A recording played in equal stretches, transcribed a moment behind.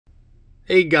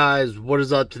Hey guys, what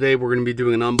is up? Today we're going to be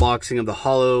doing an unboxing of the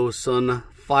holosun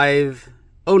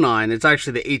 509. It's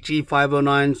actually the HE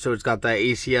 509, so it's got that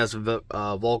acss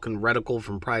vulcan reticle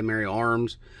from Primary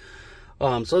Arms.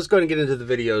 So let's go ahead and get into the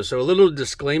video. So a little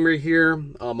disclaimer here,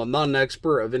 I'm not an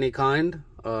expert of any kind.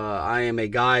 I am a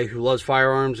guy who loves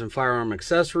firearms and firearm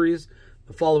accessories.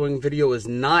 The following video is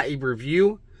not a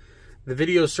review. The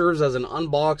video serves as an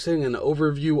unboxing and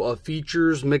overview of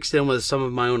features mixed in with some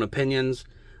of my own opinions.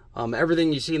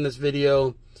 Everything you see in this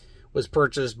video was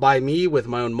purchased by me with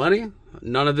my own money.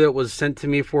 None of it was sent to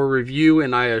me for review,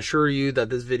 and I assure you that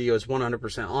this video is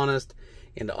 100% honest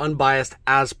and unbiased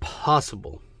as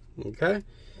possible. Okay?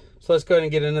 So let's go ahead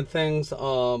and get into things.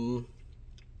 Now,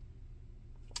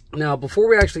 before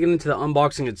we actually get into the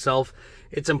unboxing itself,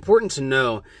 it's important to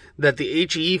know that the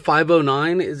HE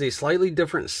 509 is a slightly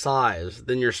different size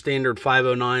than your standard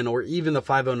 509 or even the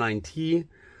 509T.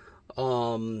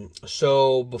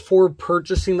 So before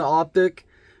purchasing the optic,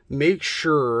 make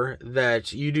sure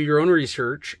that you do your own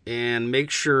research and make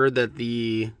sure that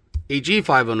the HE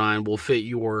 509 will fit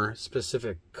your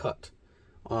specific cut,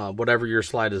 whatever your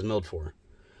slide is milled for.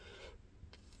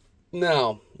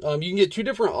 Now, you can get two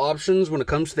different options when it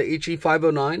comes to the HE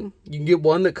 509. You can get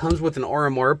one that comes with an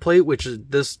RMR plate, which is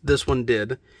this one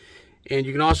did, and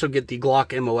you can also get the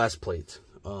Glock MOS plate.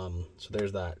 So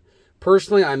there's that.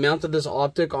 Personally, I mounted this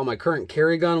optic on my current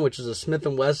carry gun, which is a Smith &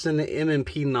 Wesson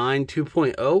M&P9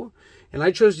 2.0, and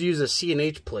I chose to use a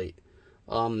C&H plate.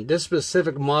 This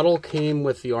specific model came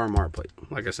with the RMR plate,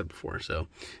 like I said before. So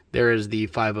there is the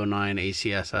 509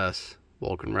 acss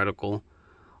vulcan reticle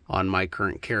on my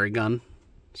current carry gun.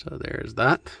 So there's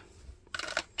that.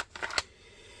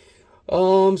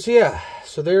 So yeah,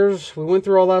 we went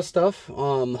through all that stuff.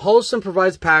 Holosun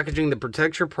provides packaging that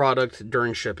protects your product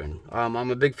during shipping. I'm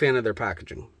a big fan of their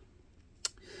packaging.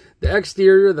 The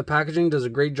exterior, the packaging does a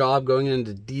great job going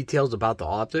into details about the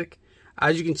optic.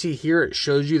 As you can see here, it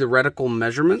shows you the reticle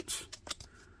measurements.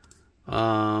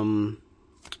 Well,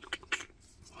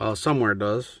 somewhere it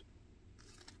does.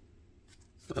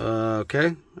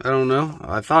 Okay, I don't know.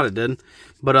 I thought it did.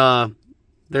 But,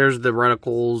 there's the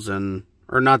reticles and...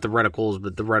 or not the reticles,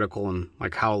 but the reticle and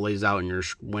like how it lays out in your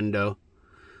window.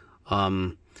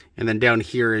 And then down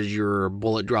here is your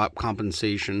bullet drop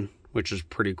compensation, which is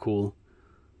pretty cool.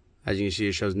 As you can see,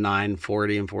 it shows 9,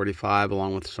 40, and 45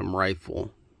 along with some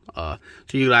rifle. So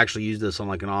you could actually use this on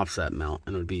like an offset mount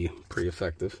and it would be pretty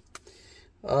effective.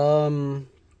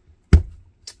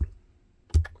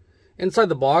 Inside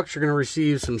the box, you're going to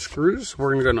receive some screws.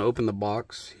 We're going to open the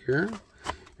box here.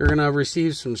 You're going to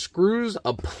receive some screws,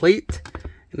 a plate,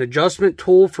 an adjustment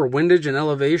tool for windage and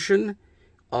elevation,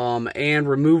 and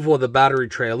removal of the battery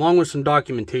tray, along with some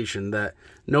documentation that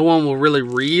no one will really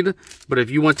read. But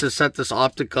if you want to set this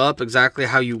optic up exactly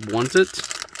how you want it,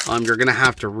 you're going to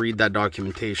have to read that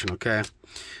documentation, okay?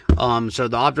 So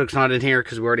the optic's not in here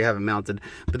because we already have it mounted.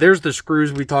 But there's the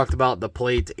screws we talked about, the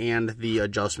plate, and the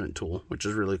adjustment tool, which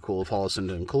is really cool of Holosun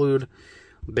to include.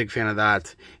 Big fan of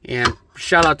that. And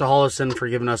shout out to Holosun for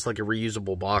giving us like a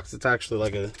reusable box. It's actually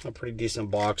like a pretty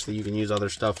decent box that you can use other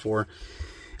stuff for.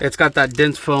 It's got that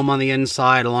dense foam on the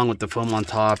inside along with the foam on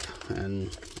top.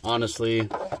 And honestly,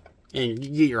 and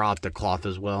you get your optic cloth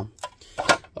as well.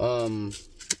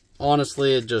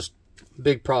 Honestly, it just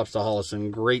big props to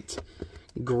Holosun.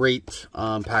 Great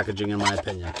packaging in my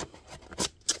opinion.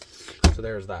 So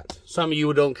there's that. Some of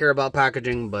you don't care about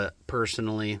packaging, but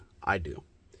personally, I do.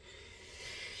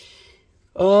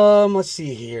 Let's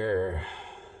see here.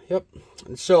 Yep.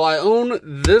 So I own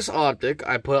this optic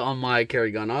I put on my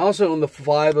carry gun. I also own the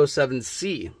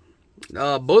 507C.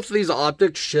 Both of these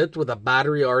optics shipped with a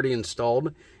battery already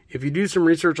installed. If you do some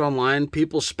research online,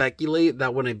 people speculate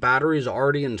that when a battery is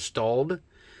already installed,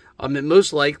 it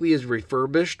most likely is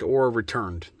refurbished or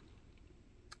returned.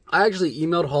 I actually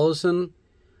emailed Holosun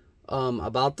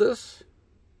about this.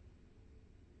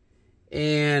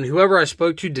 And whoever I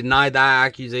spoke to denied that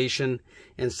accusation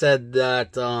and said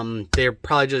that they're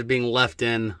probably just being left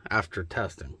in after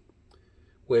testing.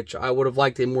 Which I would have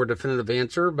liked a more definitive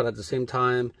answer, but at the same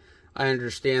time, I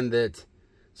understand that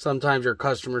sometimes your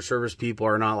customer service people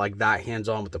are not like that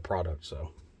hands-on with the product. So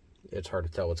it's hard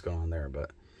to tell what's going on there.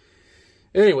 But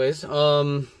anyways,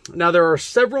 now there are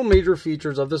several major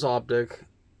features of this optic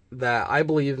that I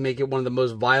believe make it one of the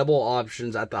most viable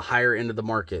options at the higher end of the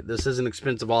market. This is an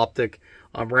expensive optic.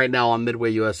 Right now on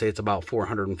Midway USA, it's about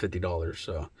 $450.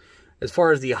 So as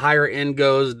far as the higher end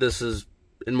goes, this is,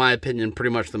 in my opinion,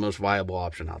 pretty much the most viable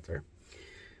option out there.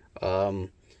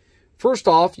 First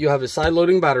off, you have a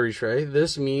side-loading battery tray.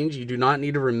 This means you do not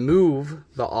need to remove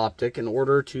the optic in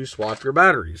order to swap your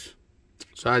batteries.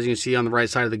 So as you can see on the right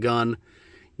side of the gun,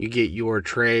 you get your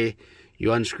tray,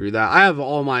 you unscrew that. I have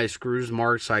all my screws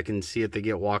marked so I can see if they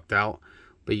get walked out.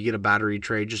 But you get a battery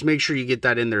tray. Just make sure you get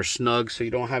that in there snug so you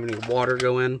don't have any water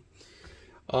go in.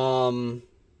 So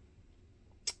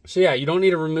yeah, you don't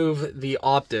need to remove the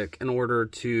optic in order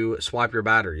to swap your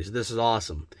batteries. This is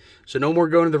awesome. So no more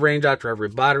going to the range after every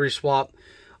battery swap.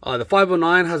 The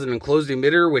 509 has an enclosed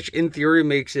emitter, which in theory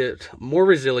makes it more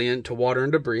resilient to water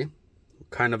and debris.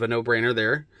 Kind of a no-brainer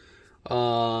there.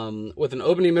 With an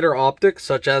open emitter optic,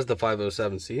 such as the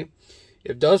 507C,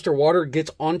 if dust or water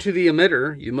gets onto the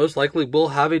emitter, you most likely will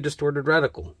have a distorted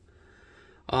reticle.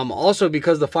 Also,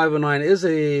 because the 509 is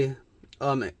a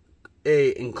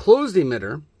enclosed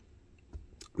emitter,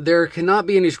 there cannot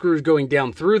be any screws going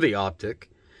down through the optic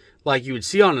like you would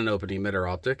see on an open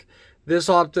emitter optic. This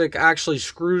optic actually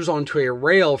screws onto a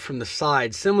rail from the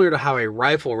side, similar to how a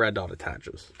rifle red dot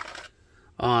attaches.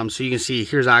 So you can see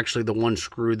here's actually the one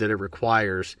screw that it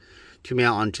requires to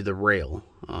mount onto the rail.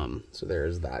 So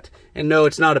there's that. And no,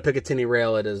 it's not a Picatinny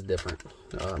rail. It is different.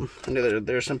 I know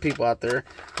there's some people out there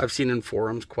I've seen in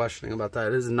forums questioning about that.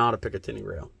 It is not a Picatinny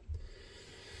rail.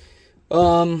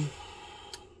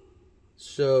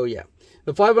 So yeah,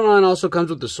 the 509 also comes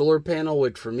with the solar panel,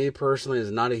 which for me personally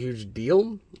is not a huge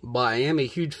deal, but I am a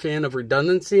huge fan of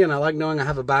redundancy, and I like knowing I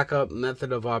have a backup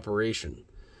method of operation.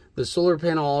 The solar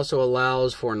panel also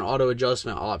allows for an auto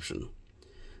adjustment option.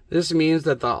 This means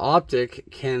that the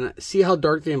optic can see how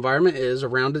dark the environment is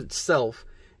around itself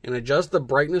and adjust the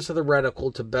brightness of the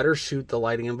reticle to better suit the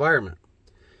lighting environment.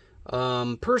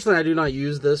 Personally, I do not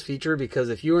use this feature because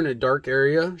if you're in a dark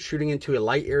area shooting into a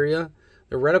light area,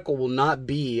 the reticle will not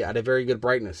be at a very good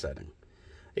brightness setting.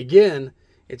 Again,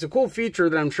 it's a cool feature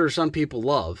that I'm sure some people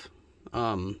love,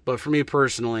 but for me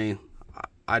personally,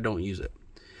 I don't use it.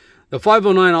 The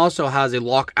 509 also has a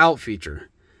lockout feature.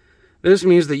 This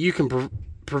means that you can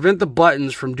prevent the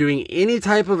buttons from doing any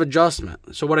type of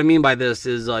adjustment. So what I mean by this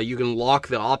is you can lock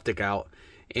the optic out,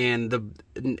 and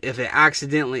if it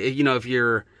accidentally, if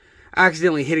you're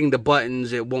accidentally hitting the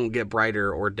buttons, it won't get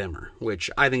brighter or dimmer, which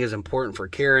I think is important for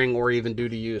carrying or even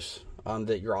duty use,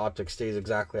 that your optic stays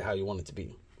exactly how you want it to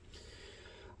be.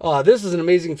 This is an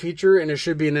amazing feature, and it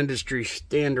should be an industry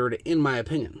standard, in my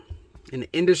opinion. An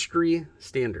industry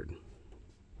standard.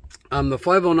 The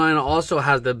 509 also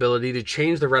has the ability to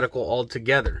change the reticle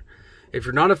altogether. If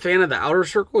you're not a fan of the outer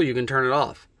circle, you can turn it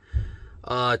off.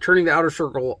 Turning the outer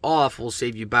circle off will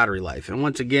save you battery life. And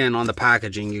once again, on the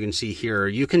packaging, you can see here,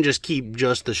 you can just keep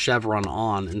just the chevron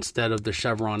on instead of the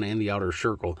chevron and the outer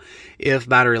circle if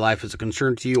battery life is a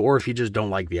concern to you, or if you just don't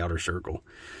like the outer circle,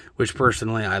 which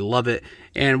personally, I love it.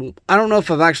 And I don't know if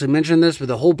I've actually mentioned this, but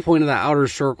the whole point of that outer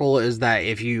circle is that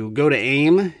if you go to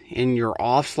aim and you're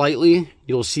off slightly,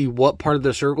 you'll see what part of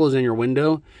the circle is in your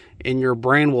window, and your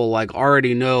brain will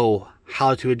already know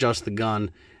how to adjust the gun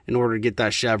in order to get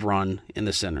that chevron in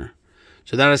the center.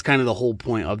 So that is kind of the whole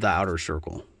point of the outer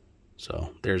circle. So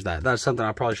there's that. That's something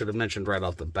I probably should have mentioned right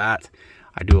off the bat.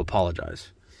 I do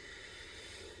apologize.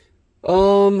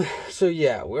 So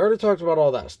yeah, we already talked about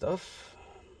all that stuff.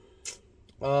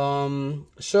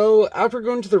 So after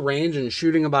going to the range and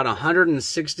shooting about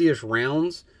 160-ish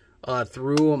rounds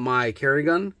through my carry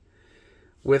gun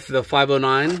with the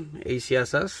 509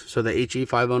 acss, so the HE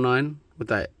 509 with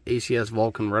that ACS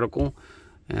Vulcan reticle,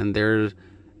 and there's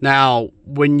now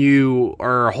when you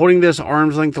are holding this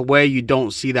arm's length away, you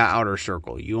don't see that outer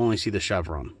circle. You only see the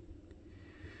chevron.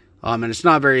 And it's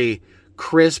not very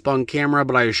crisp on camera,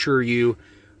 but I assure you,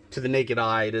 to the naked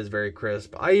eye, it is very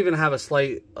crisp. I even have a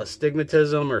slight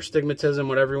astigmatism,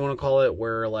 whatever you want to call it,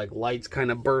 where lights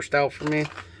kind of burst out for me,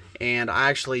 and I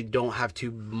actually don't have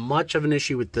too much of an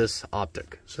issue with this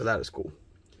optic, so that is cool.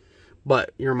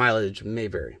 But your mileage may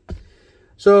vary.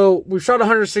 So we've shot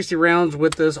 160 rounds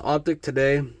with this optic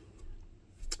today,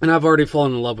 and I've already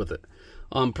fallen in love with it.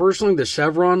 Personally, the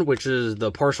chevron, which is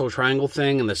the partial triangle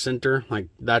thing in the center,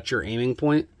 that's your aiming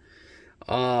point.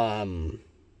 In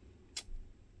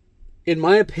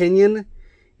my opinion,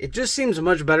 it just seems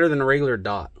much better than a regular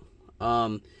dot.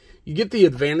 You get the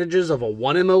advantages of a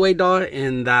 1 MOA dot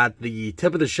in that the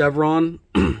tip of the chevron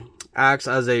acts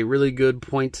as a really good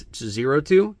point to zero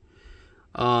to.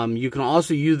 You can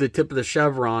also use the tip of the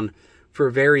chevron for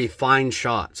very fine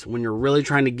shots. When you're really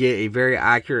trying to get a very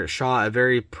accurate shot, a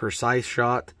very precise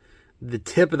shot, the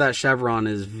tip of that chevron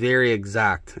is very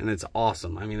exact, and it's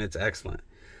awesome. I mean, it's excellent.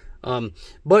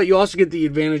 But you also get the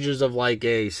advantages of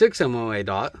a 6 MOA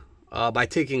dot by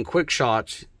taking quick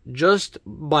shots just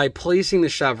by placing the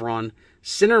chevron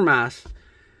center mass.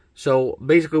 So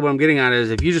basically what I'm getting at is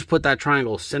if you just put that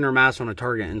triangle center mass on a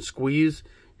target and squeeze,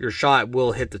 your shot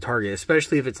will hit the target,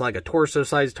 especially if it's a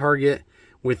torso-sized target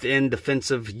within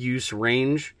defensive use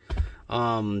range,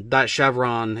 that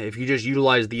chevron, if you just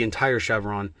utilize the entire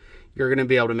chevron, you're going to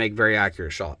be able to make very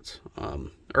accurate shots,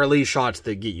 or at least shots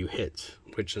that get you hits,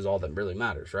 which is all that really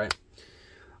matters, right?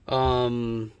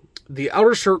 The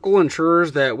outer circle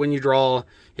ensures that when you draw,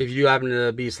 if you happen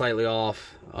to be slightly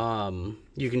off,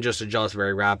 you can just adjust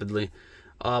very rapidly.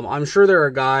 I'm sure there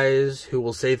are guys who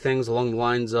will say things along the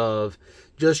lines of,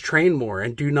 just train more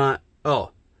and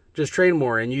just train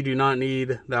more and you do not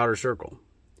need the outer circle.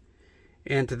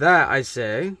 And to that I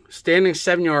say, standing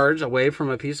 7 yards away from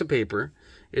a piece of paper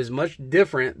is much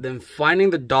different than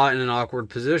finding the dot in an awkward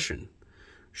position.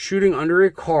 Shooting under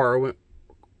a car,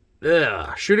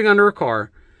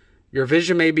 your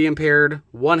vision may be impaired,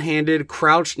 one-handed,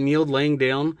 crouched, kneeled, laying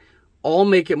down, all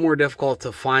make it more difficult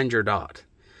to find your dot.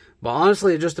 But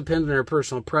honestly, it just depends on your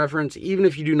personal preference. Even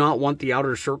if you do not want the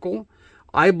outer circle,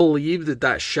 I believe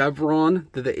that chevron,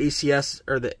 that the ACS,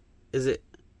 or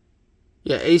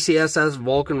ACSS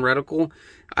vulcan reticle,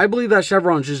 I believe that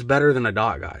chevron is just better than a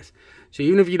dot, guys. So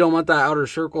even if you don't want that outer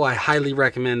circle, I highly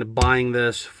recommend buying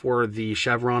this for the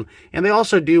chevron. And they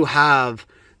also do have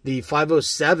the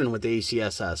 507 with the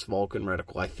ACSS vulcan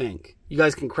reticle, I think. You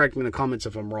guys can correct me in the comments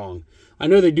if I'm wrong. I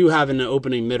know they do have an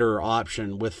open emitter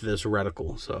option with this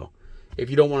reticle. So if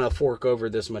you don't want to fork over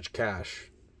this much cash,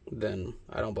 then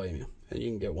I don't blame you. And you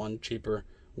can get one cheaper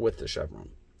with the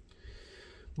chevron.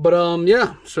 But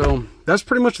yeah, so that's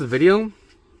pretty much the video.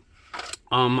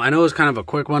 I know it's kind of a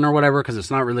quick one or whatever, because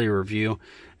it's not really a review.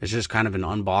 It's just kind of an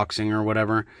unboxing or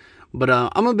whatever. But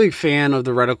I'm a big fan of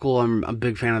the reticle. I'm a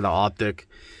big fan of the optic.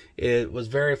 It was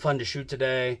very fun to shoot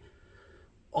today.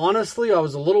 Honestly, I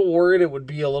was a little worried it would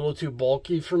be a little too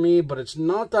bulky for me, but it's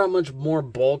not that much more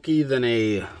bulky than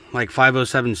a like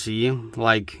 507C.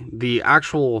 Like the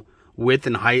actual width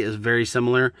and height is very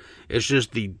similar. It's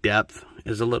just the depth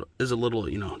is a little,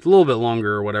 you know, it's a little bit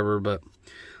longer or whatever, but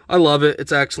I love it.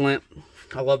 It's excellent.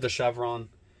 I love the chevron.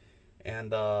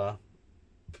 And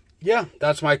yeah,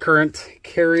 that's my current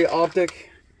carry optic,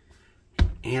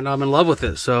 and I'm in love with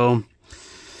it. So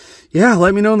yeah,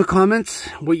 let me know in the comments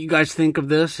what you guys think of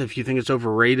this. If you think it's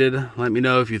overrated, let me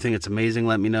know. If you think it's amazing,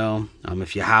 let me know.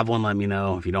 If you have one, let me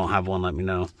know. If you don't have one, let me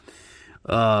know.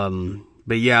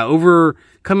 But yeah,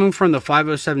 coming from the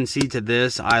 507C to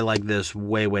this, I like this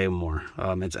way, way more.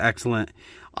 It's excellent.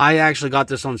 I actually got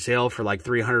this on sale for like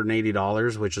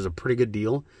 $380, which is a pretty good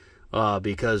deal.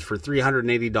 Because for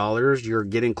 $380, you're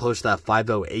getting close to that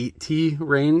 508T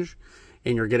range,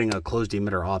 and you're getting a closed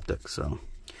emitter optic. So,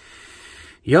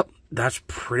 yep, that's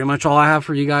pretty much all I have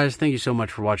for you guys. Thank you so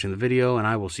much for watching the video, and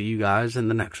I will see you guys in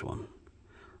the next one.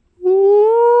 Woo!